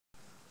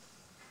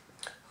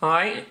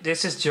Hi,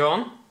 this is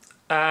John,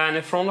 and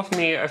in front of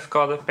me I've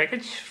got a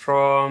package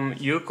from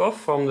UCOF,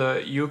 from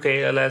the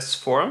UKLS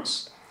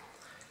forums.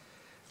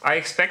 I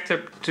expect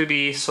there to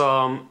be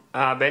some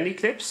Bendy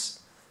clips,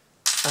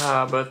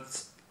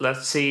 but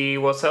let's see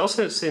what else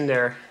is in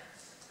there.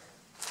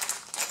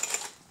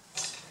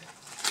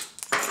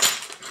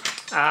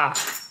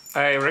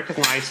 I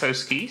recognize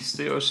those keys.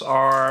 Those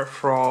are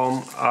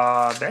from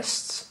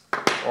Best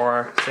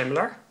or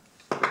similar.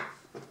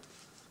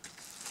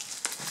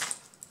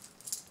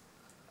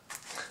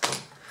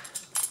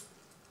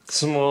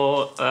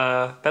 Small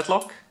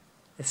padlock.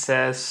 It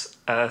says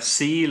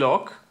C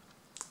lock,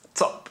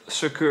 top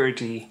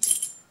security.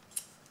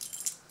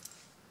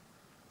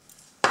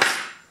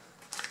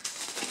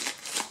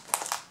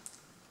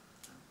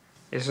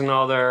 Here's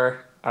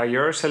another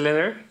Euro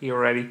cylinder. He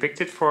already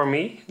picked it for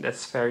me.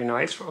 That's very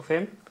nice of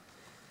him.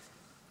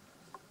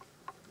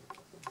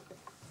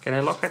 Can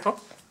I lock it up?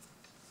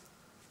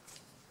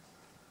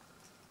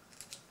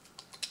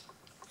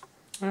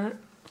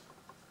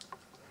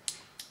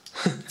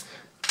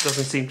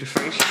 Doesn't seem to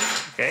function.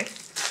 Okay.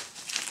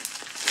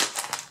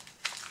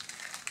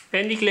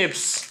 Bendy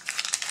clips.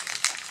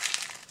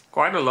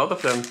 Quite a lot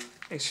of them,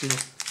 actually.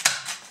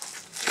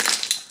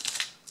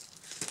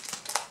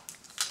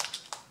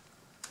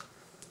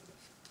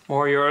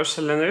 More Euro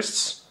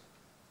cylinders.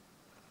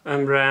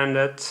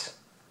 Unbranded.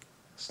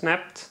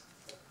 Snapped.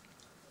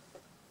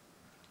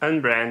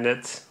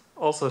 Unbranded.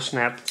 Also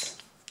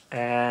snapped.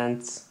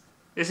 And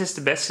this is the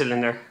Best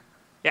cylinder.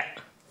 Yeah.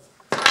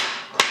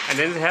 I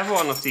didn't have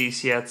one of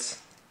these yet.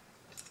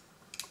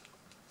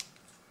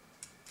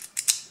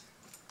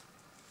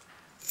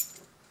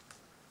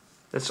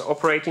 That's the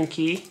operating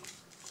key.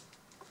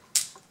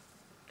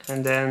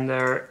 And then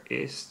there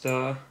is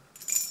the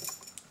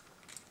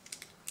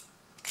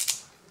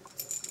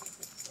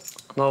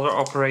another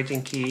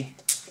operating key.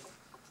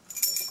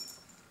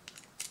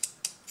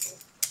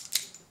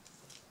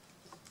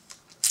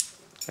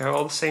 They're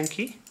all the same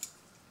key.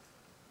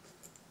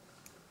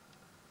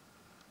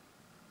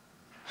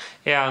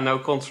 Yeah, no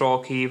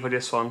control key for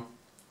this one.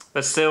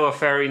 But still a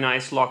very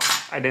nice lock.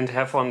 I didn't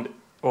have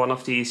one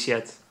of these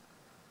yet.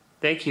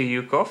 Thank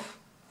you, UCOF.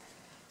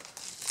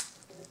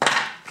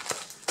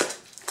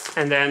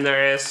 And then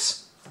there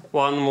is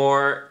one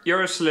more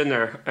Euro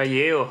cylinder, a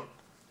Yale.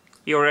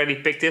 He already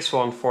picked this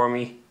one for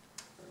me.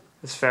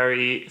 It's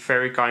very,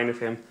 very kind of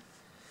him.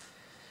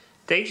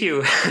 Thank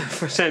you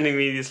for sending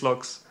me these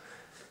locks.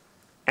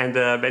 And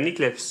the Bendy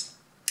clips.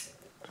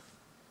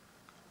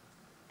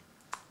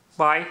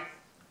 Bye.